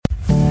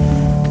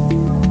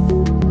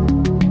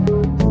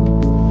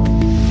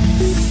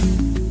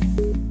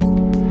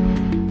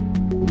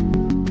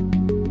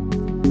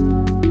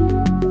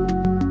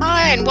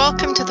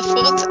welcome to the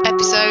fourth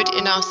episode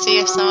in our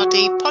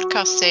CSRD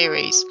podcast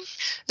series.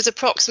 There's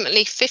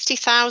approximately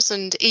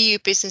 50,000 EU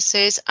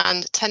businesses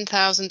and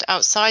 10,000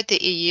 outside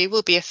the EU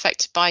will be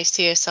affected by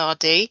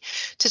CSRD.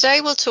 Today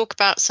we'll talk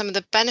about some of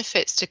the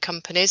benefits to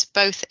companies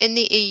both in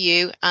the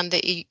EU and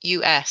the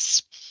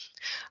US.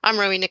 I'm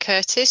Rowena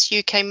Curtis,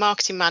 UK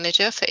Marketing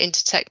Manager for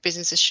Intertek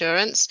Business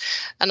Assurance,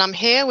 and I'm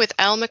here with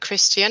Elma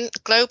Christian,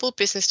 Global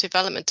Business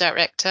Development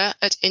Director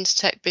at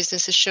Intertek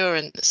Business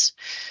Assurance.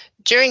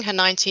 During her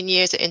 19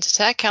 years at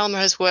Intertek, Elma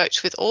has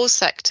worked with all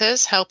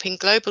sectors, helping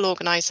global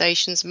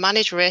organisations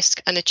manage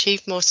risk and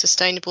achieve more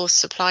sustainable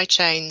supply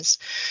chains.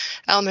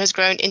 Elma has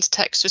grown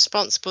Intertek's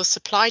responsible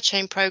supply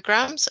chain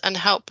programmes and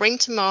helped bring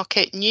to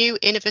market new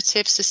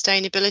innovative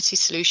sustainability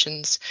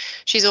solutions.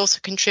 She's also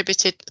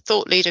contributed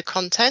thought leader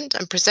content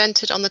and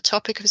presented on the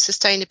topic of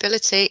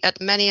sustainability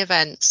at many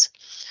events.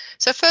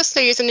 So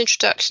firstly, as an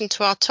introduction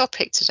to our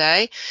topic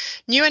today,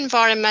 new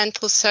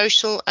environmental,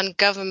 social and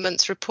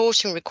governance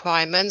reporting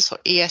requirements, or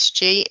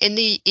ESG, in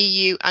the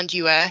EU and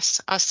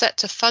US are set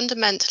to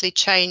fundamentally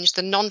change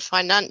the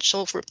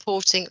non-financial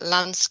reporting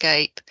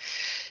landscape.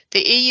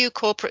 The EU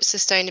Corporate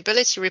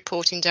Sustainability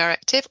Reporting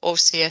Directive, or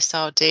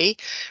CSRD,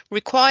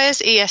 requires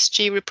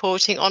ESG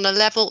reporting on a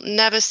level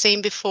never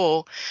seen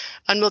before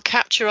and will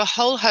capture a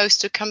whole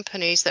host of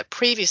companies that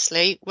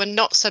previously were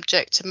not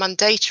subject to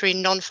mandatory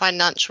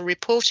non-financial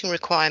reporting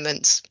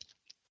requirements,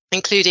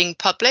 including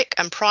public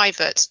and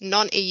private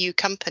non-EU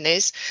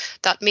companies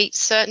that meet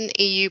certain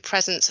EU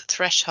presence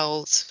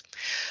thresholds.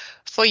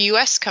 For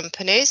US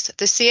companies,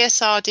 the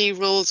CSRD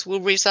rules will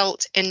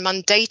result in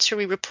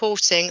mandatory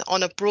reporting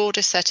on a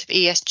broader set of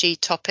ESG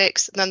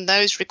topics than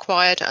those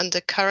required under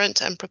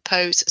current and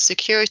proposed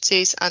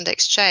Securities and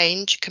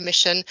Exchange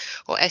Commission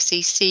or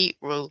SEC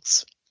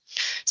rules.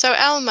 So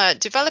Elma,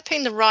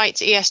 developing the right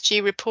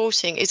ESG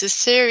reporting is a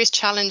serious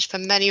challenge for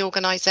many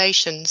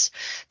organisations.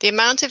 The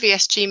amount of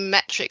ESG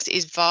metrics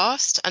is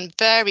vast and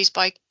varies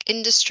by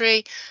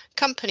industry,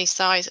 company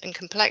size and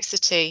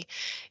complexity.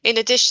 In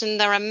addition,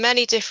 there are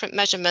many different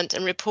measurement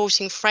and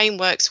reporting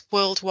frameworks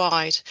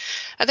worldwide.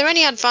 Are there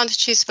any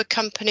advantages for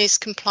companies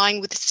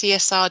complying with the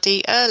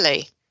CSRD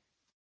early?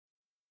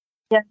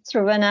 Yes,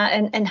 Rowena,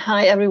 and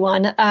hi,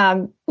 everyone.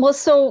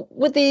 So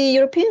with the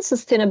European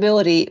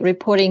Sustainability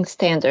Reporting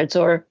Standards,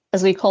 or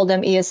as we call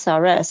them,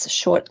 ESRS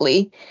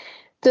shortly,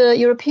 the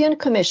European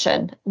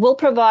Commission will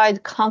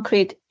provide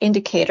concrete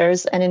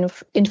indicators and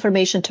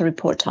information to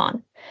report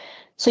on.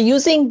 So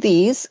using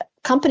these,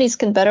 companies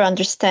can better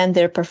understand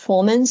their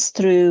performance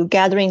through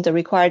gathering the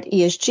required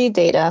ESG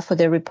data for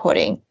their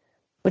reporting,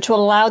 which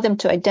will allow them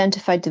to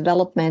identify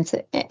developments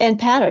and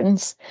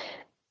patterns.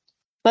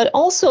 But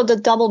also the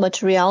double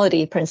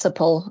materiality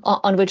principle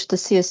on which the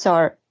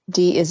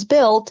CSRD is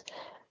built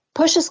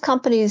pushes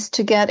companies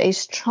to get a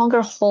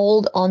stronger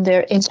hold on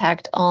their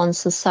impact on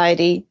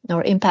society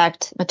or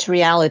impact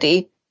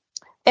materiality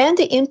and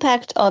the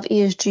impact of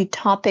ESG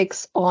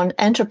topics on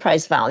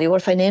enterprise value or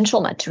financial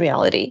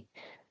materiality.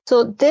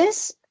 So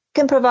this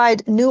can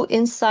provide new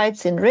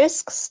insights in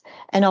risks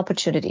and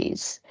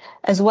opportunities,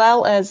 as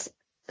well as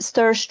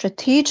stir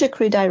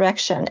strategic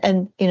redirection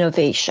and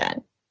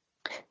innovation.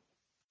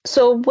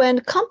 So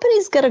when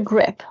companies get a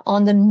grip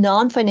on the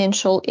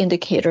non-financial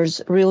indicators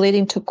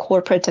relating to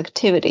corporate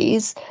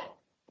activities,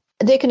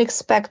 they can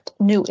expect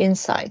new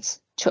insights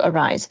to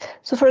arise.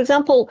 So for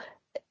example,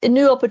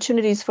 new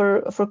opportunities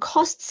for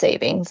cost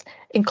savings,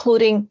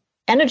 including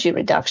energy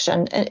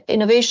reduction and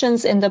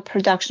innovations in the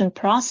production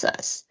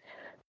process.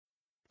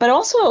 But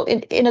also,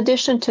 in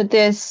addition to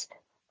this,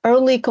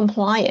 early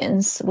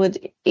compliance with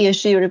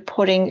ESG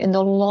reporting in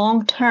the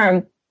long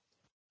term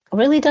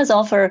really does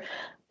offer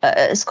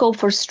a scope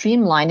for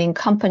streamlining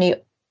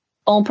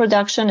company-owned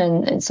production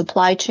and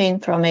supply chain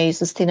from a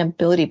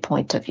sustainability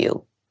point of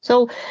view.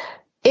 So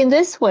in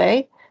this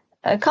way,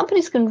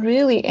 companies can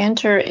really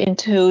enter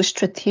into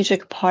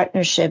strategic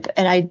partnership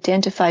and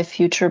identify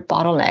future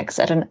bottlenecks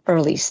at an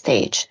early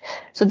stage.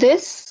 So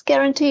this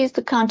guarantees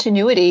the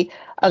continuity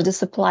of the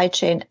supply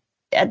chain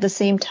at the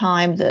same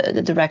time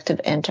the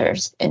directive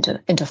enters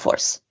into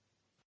force.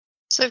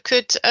 So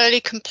could early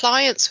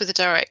compliance with the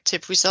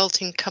directive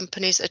result in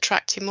companies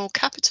attracting more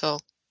capital?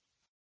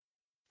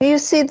 You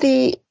see,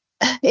 the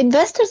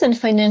investors and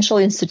financial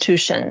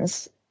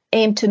institutions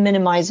aim to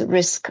minimize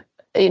risk,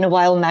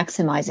 while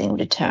maximizing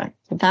return.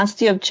 That's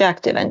the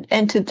objective.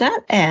 And to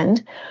that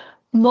end,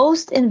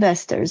 most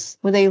investors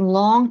with a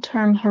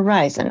long-term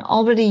horizon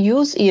already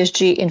use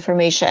ESG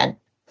information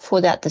for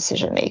that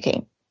decision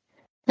making.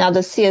 Now, the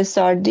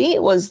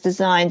CSRD was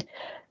designed,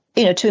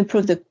 to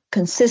improve the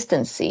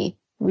consistency,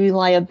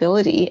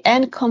 reliability,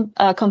 and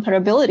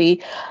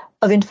comparability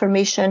of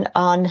information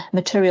on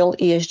material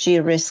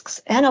ESG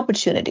risks and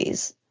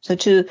opportunities. So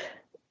to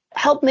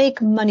help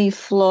make money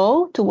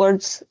flow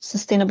towards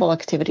sustainable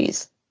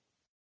activities.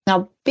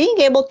 Now, being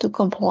able to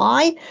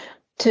comply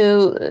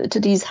to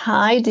these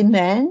high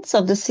demands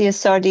of the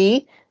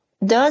CSRD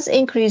does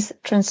increase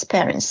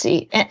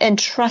transparency and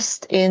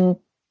trust in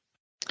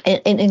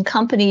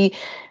company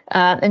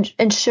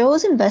and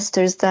shows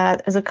investors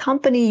that as a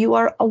company, you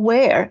are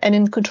aware and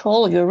in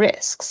control of your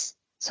risks.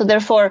 So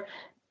therefore,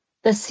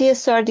 the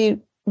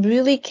CSRD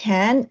really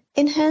can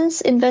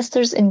enhance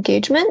investors'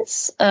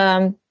 engagements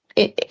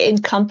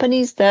in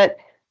companies that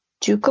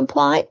do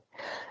comply,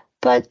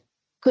 but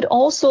could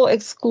also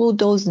exclude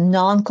those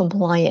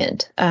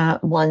non-compliant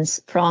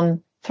ones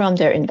from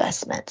their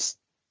investments.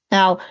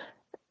 Now,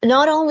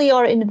 not only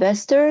are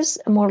investors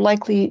more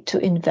likely to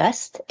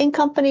invest in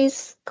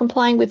companies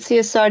complying with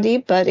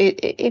CSRD, but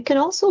it can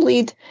also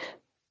lead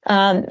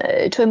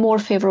to a more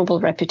favorable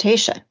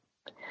reputation.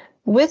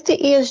 With the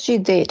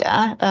ESG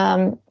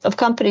data of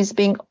companies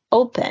being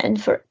open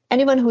for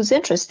anyone who's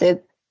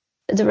interested,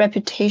 the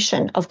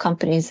reputation of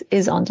companies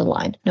is on the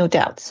line, no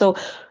doubt. So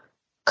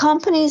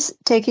companies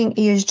taking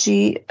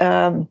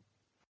ESG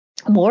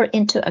more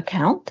into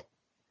account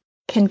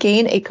can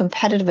gain a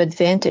competitive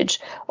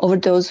advantage over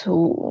those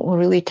who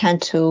really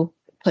tend to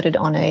put it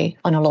on a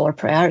lower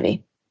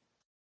priority.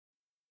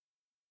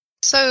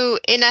 So,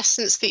 in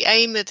essence, the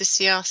aim of the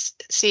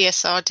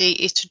CSRD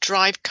is to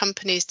drive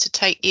companies to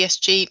take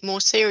ESG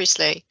more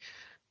seriously.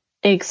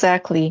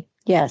 Exactly,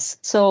 yes.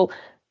 So,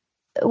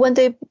 when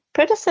the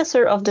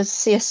predecessor of the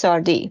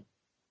CSRD,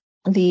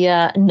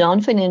 the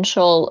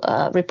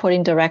Non-Financial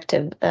Reporting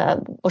Directive,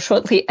 or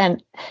shortly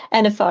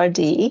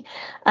NFRD,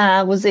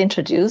 was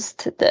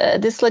introduced,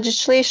 this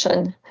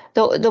legislation,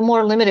 though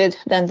more limited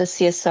than the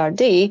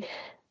CSRD,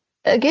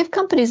 gave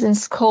companies in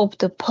scope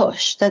the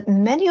push that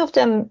many of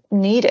them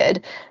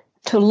needed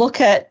to look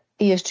at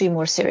ESG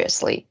more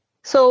seriously.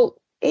 So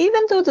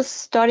even though the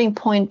starting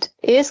point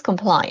is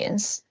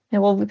compliance,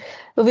 and what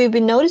we've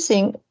been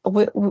noticing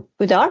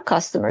with our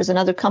customers and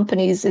other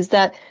companies is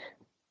that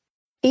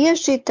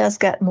ESG does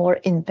get more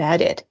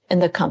embedded in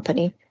the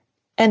company,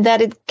 and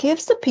that it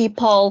gives the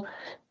people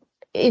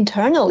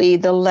internally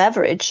the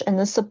leverage and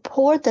the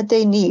support that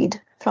they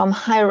need from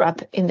higher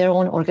up in their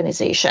own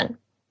organization.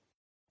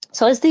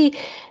 So as the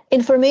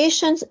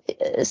information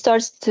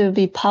starts to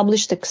be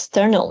published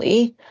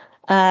externally,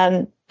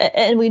 and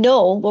we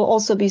know will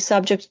also be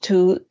subject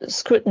to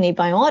scrutiny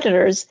by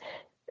auditors,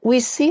 we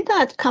see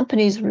that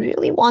companies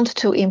really want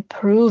to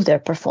improve their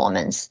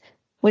performance,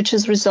 which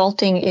is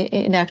resulting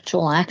in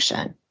actual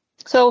action.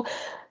 So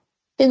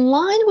in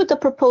line with the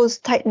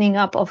proposed tightening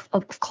up of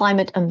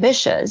climate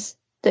ambitions,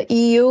 the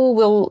EU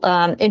will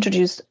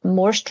introduce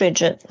more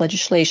stringent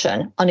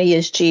legislation on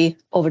ESG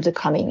over the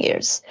coming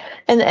years.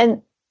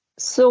 And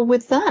so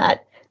with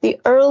that,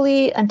 the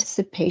early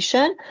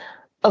anticipation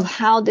of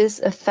how this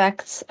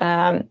affects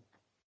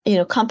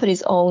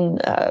companies' own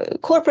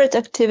corporate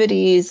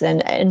activities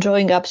and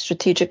drawing up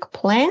strategic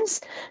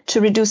plans to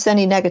reduce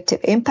any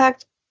negative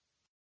impact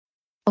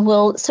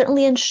will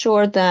certainly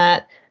ensure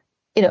that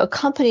a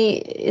company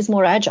is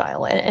more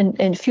agile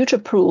and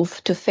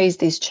future-proof to face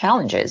these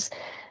challenges.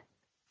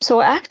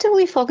 So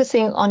actively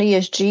focusing on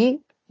ESG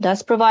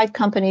does provide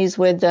companies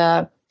with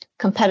a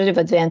competitive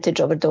advantage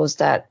over those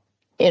that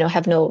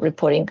have no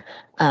reporting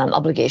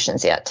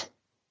obligations yet.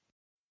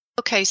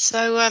 Okay,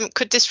 so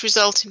could this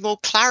result in more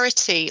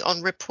clarity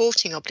on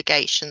reporting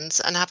obligations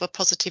and have a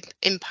positive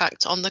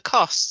impact on the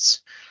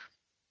costs?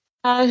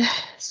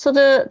 So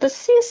the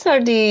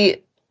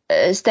CSRD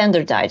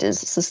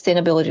standardizes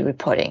sustainability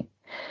reporting,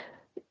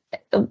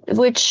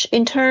 which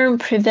in turn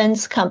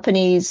prevents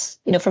companies,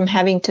 from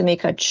having to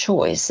make a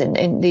choice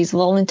in these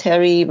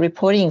voluntary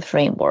reporting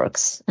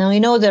frameworks. Now, we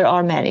know there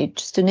are many.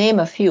 Just to name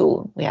a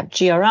few, we have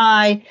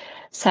GRI,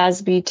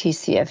 SASB,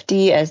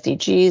 TCFD,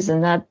 SDGs,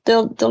 and that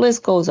the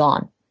list goes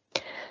on.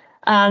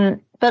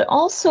 But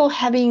also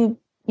having,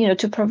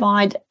 to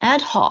provide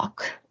ad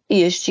hoc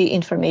ESG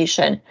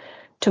information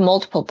to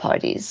multiple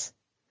parties.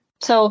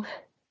 So,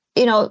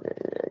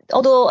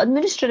 although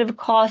administrative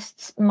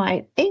costs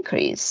might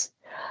increase,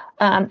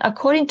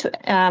 according to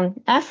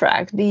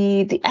AFRAG,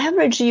 the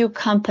average EU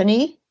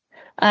company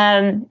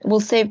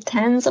will save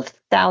tens of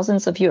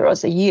thousands of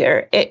euros a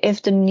year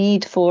if the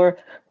need for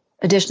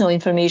additional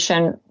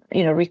information,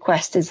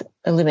 request is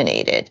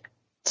eliminated.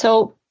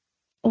 So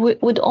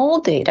with all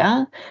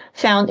data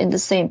found in the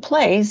same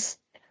place,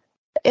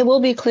 it will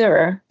be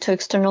clearer to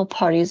external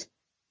parties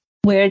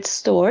where it's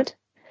stored,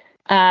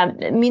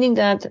 meaning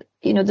that,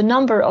 the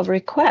number of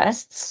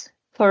requests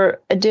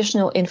for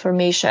additional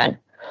information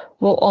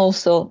will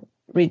also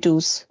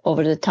reduce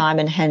over the time,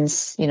 and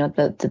hence,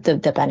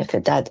 the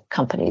benefit that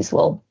companies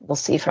will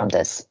see from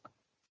this.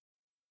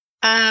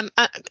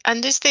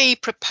 And is the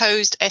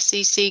proposed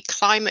SEC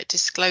climate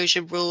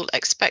disclosure rule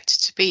expected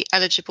to be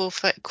eligible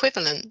for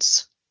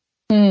equivalence?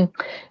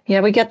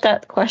 Yeah, we get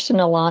that question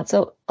a lot.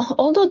 So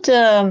although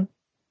the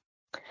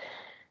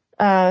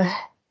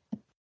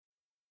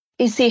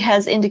EC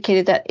has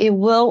indicated that it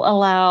will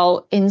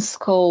allow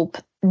in-scope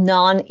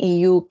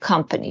non-EU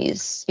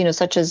companies,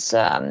 such as,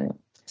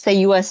 say,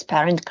 U.S.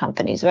 parent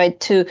companies, right,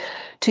 to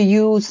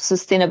use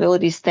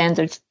sustainability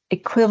standards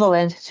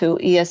equivalent to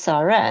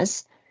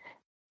ESRS,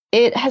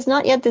 it has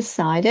not yet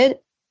decided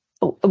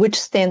which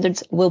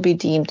standards will be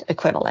deemed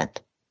equivalent.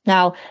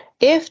 Now,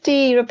 if the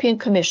European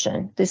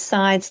Commission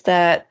decides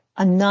that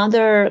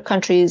another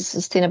country's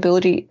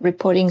sustainability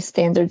reporting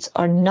standards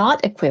are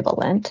not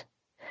equivalent,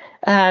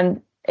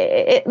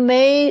 it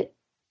may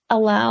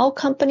allow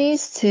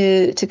companies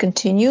to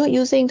continue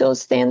using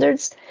those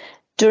standards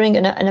during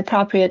an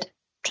appropriate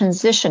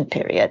transition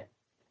period.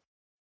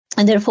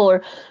 And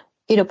therefore,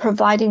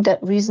 providing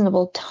that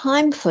reasonable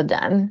time for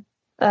them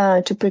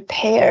to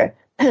prepare,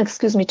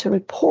 to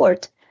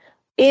report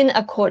in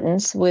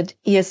accordance with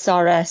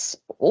ESRS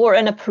or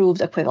an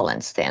approved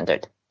equivalent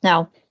standard.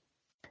 Now,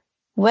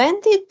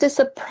 when this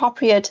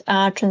appropriate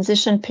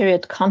transition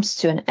period comes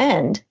to an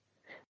end,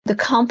 the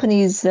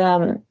companies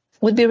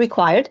would be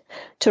required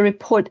to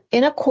report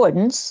in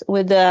accordance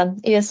with the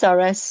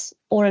ESRS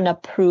or an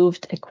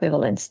approved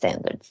equivalent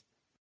standards.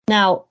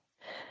 Now,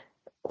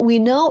 we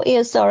know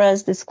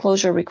ESRS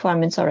disclosure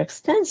requirements are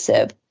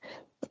extensive,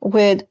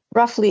 with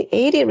roughly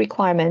 80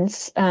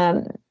 requirements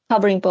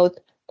covering both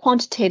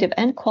quantitative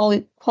and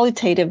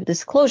qualitative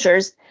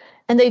disclosures,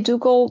 and they do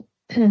go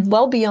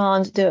well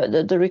beyond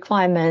the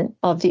requirement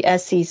of the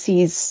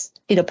SEC's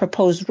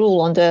proposed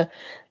rule on the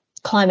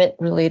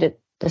climate-related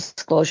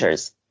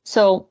disclosures.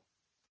 So,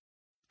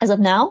 as of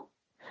now,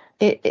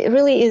 it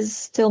really is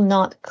still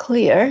not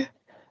clear,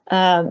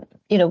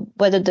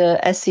 whether the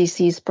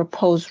SEC's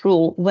proposed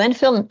rule, when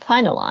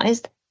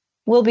finalized,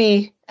 will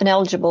be an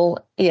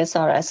eligible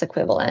ESRS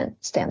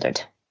equivalent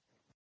standard.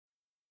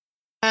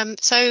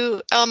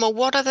 So, Elma,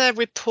 what are the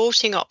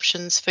reporting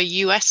options for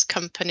US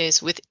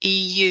companies with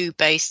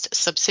EU-based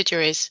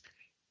subsidiaries?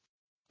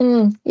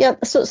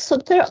 So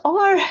there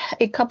are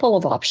a couple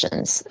of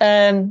options.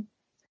 The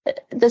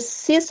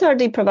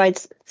CSRD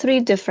provides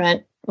 3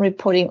 different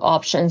reporting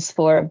options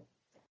for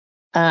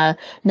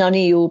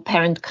non-EU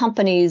parent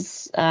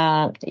companies,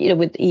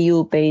 with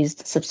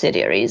EU-based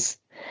subsidiaries.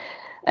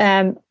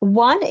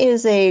 One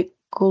is a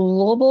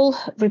global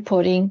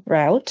reporting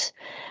route,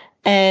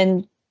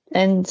 and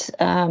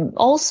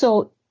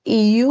also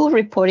EU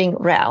reporting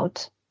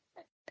route,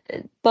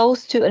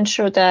 both to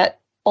ensure that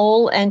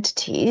all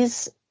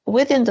entities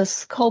within the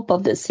scope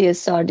of the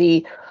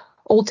CSRD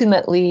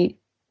ultimately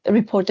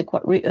report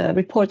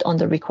on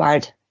the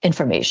required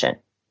information.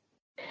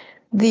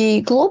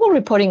 The global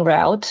reporting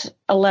route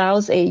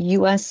allows a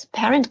U.S.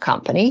 parent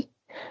company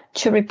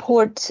to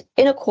report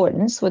in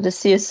accordance with the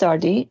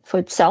CSRD for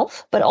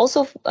itself, but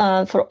also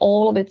for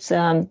all of its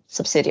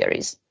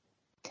subsidiaries.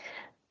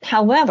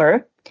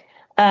 However,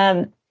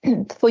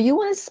 for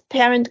U.S.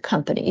 parent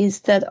companies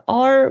that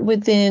are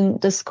within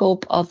the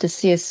scope of the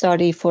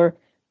CSRD for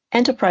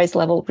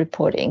enterprise-level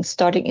reporting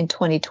starting in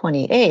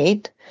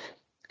 2028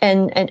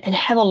 and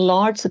have a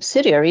large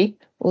subsidiary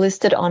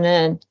listed on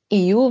an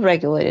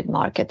EU-regulated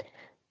market,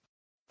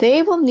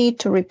 they will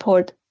need to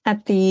report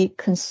at the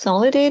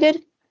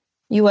consolidated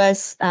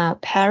U.S.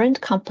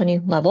 parent company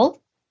level,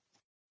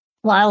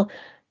 while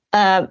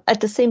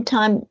at the same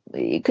time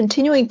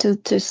continuing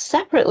to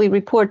separately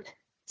report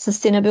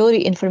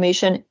sustainability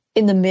information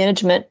in the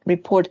management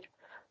report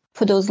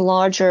for those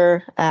large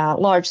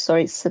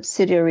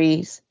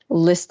subsidiaries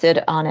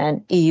listed on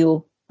an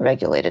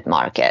EU-regulated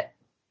market.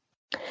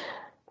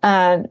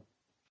 On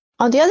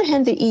the other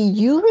hand, the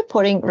EU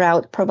reporting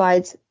route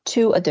provides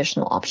 2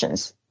 additional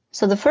options.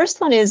 So the first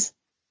one is,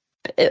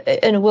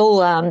 and it will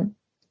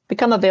be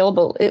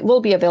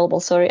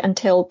available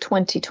until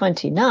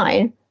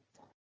 2029,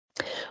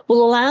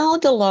 will allow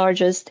the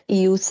largest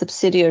EU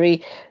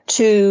subsidiary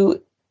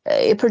to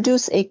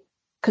produce a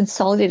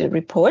consolidated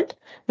report,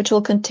 which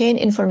will contain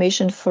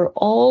information for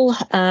all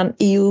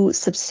EU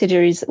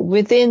subsidiaries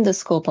within the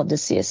scope of the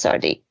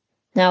CSRD.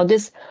 Now,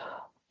 this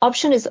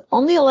option is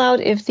only allowed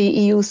if the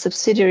EU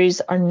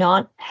subsidiaries are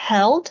not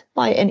held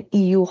by an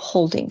EU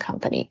holding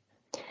company.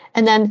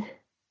 And then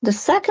the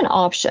second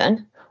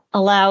option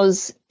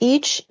allows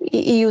each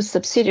EU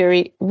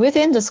subsidiary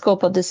within the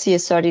scope of the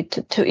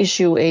CSRD to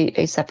issue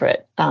a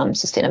separate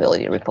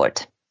sustainability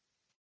report.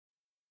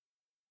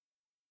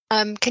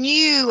 Can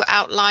you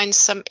outline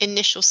some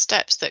initial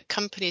steps that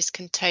companies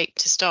can take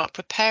to start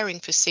preparing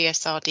for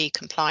CSRD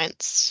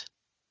compliance?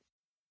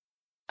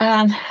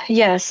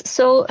 Yes.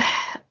 So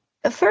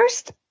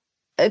first,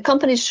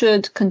 companies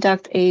should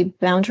conduct a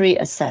boundary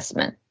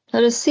assessment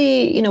to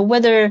see,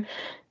 whether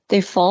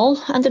they fall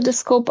under the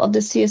scope of the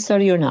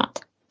CSRD or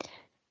not.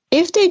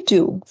 If they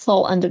do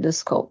fall under the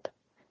scope,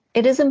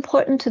 it is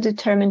important to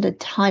determine the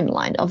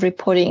timeline of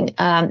reporting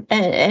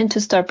and to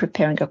start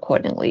preparing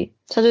accordingly.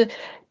 So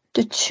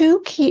the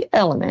 2 key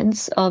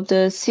elements of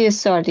the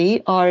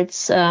CSRD are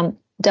its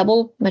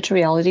double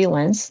materiality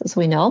lens, as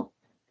we know,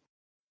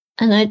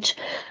 and it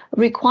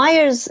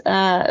requires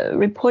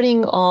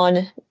reporting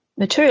on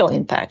material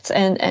impacts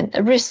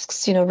and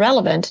risks,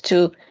 relevant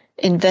to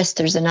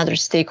investors and other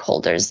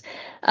stakeholders.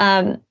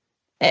 And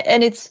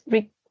its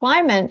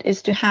requirement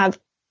is to have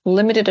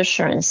limited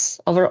assurance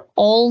over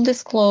all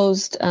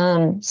disclosed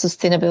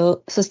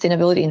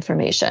sustainability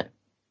information.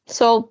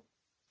 So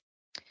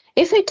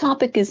if a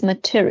topic is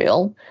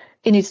material,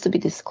 it needs to be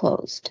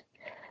disclosed.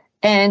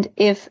 And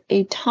if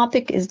a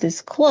topic is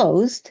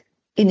disclosed,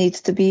 it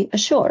needs to be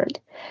assured.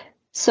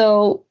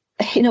 So,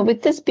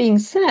 with this being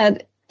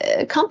said,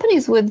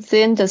 companies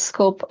within the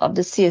scope of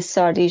the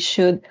CSRD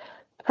should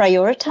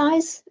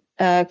prioritize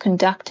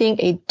conducting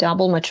a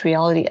double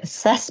materiality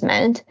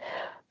assessment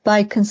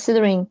by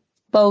considering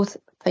both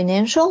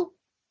financial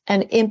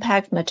and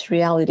impact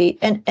materiality,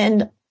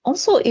 and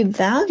also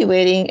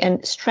evaluating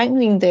and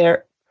strengthening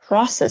their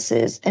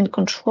processes and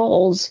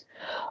controls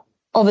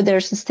over their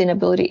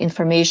sustainability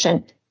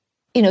information,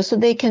 so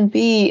they can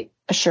be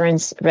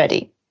assurance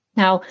ready.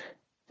 Now,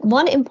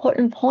 one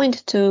important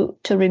point to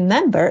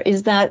remember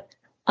is that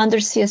under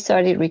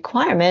CSRD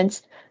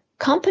requirements,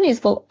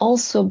 companies will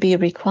also be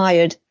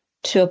required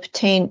to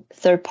obtain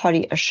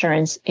third-party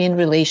assurance in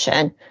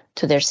relation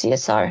to their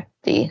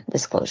CSRD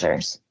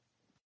disclosures.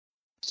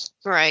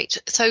 Right.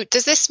 So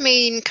does this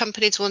mean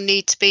companies will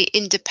need to be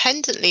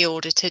independently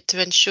audited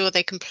to ensure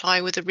they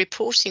comply with the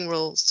reporting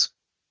rules?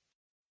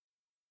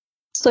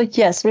 So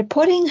yes,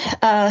 reporting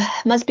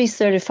must be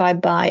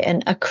certified by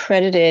an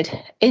accredited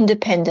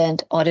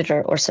independent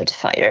auditor or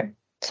certifier.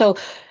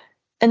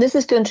 And this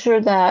is to ensure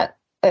that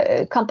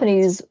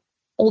companies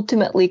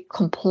ultimately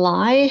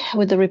comply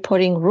with the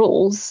reporting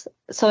rules.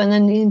 So an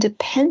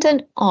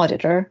independent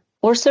auditor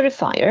or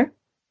certifier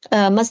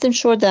must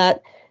ensure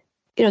that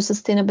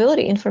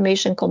sustainability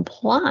information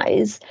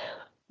complies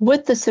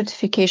with the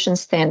certification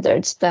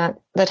standards that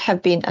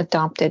have been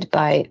adopted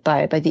by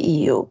the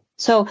EU.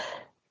 So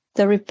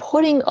the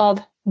reporting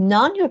of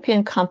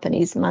non-European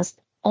companies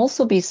must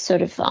also be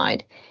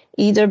certified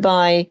either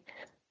by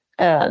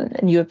a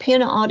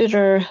European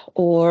auditor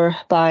or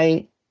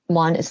by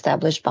one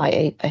established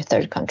by a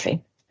third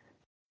country.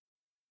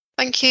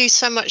 Thank you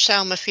so much,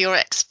 Elma, for your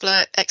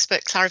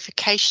expert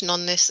clarification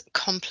on this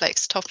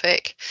complex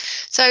topic.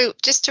 So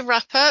just to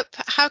wrap up,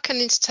 how can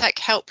Intertek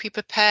help you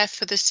prepare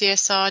for the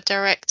CSR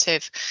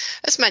directive?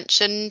 As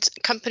mentioned,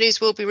 companies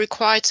will be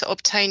required to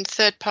obtain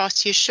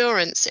third-party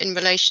assurance in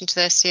relation to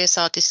their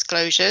CSR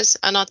disclosures,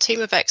 and our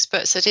team of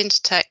experts at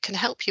Intertek can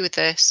help you with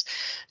this.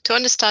 To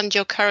understand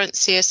your current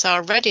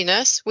CSR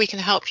readiness, we can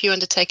help you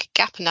undertake a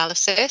gap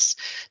analysis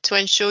to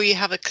ensure you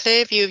have a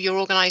clear view of your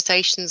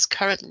organisation's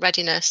current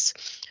readiness.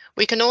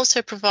 We can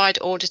also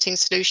provide auditing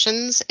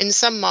solutions. In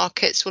some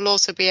markets, we'll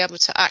also be able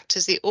to act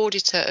as the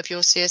auditor of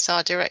your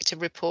CSR directive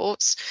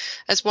reports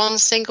as one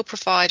single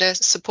provider,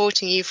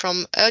 supporting you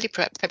from early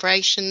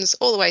preparations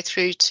all the way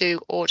through to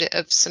audit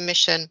of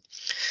submission.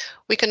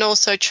 We can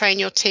also train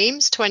your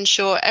teams to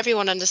ensure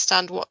everyone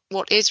understands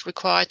what is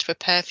required to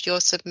prepare for your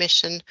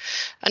submission.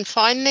 And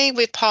finally,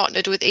 we've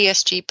partnered with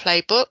ESG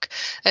Playbook,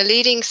 a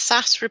leading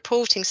SaaS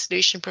reporting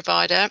solution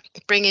provider,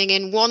 bringing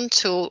in one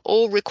tool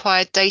all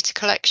required data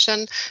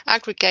collection,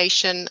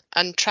 aggregation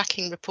and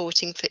tracking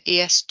reporting for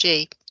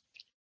ESG.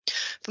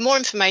 For more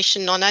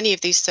information on any of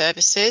these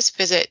services,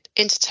 visit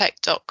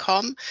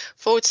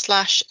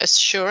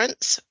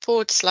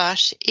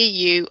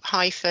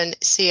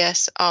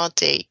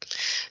intertek.com/assurance/EU-CSRD.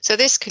 So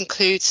this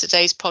concludes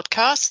today's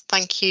podcast.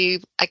 Thank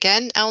you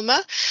again,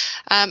 Elma,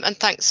 and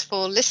thanks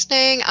for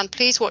listening. And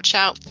please watch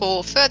out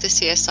for further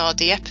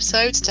CSRD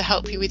episodes to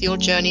help you with your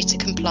journey to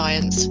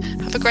compliance.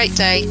 Have a great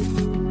day.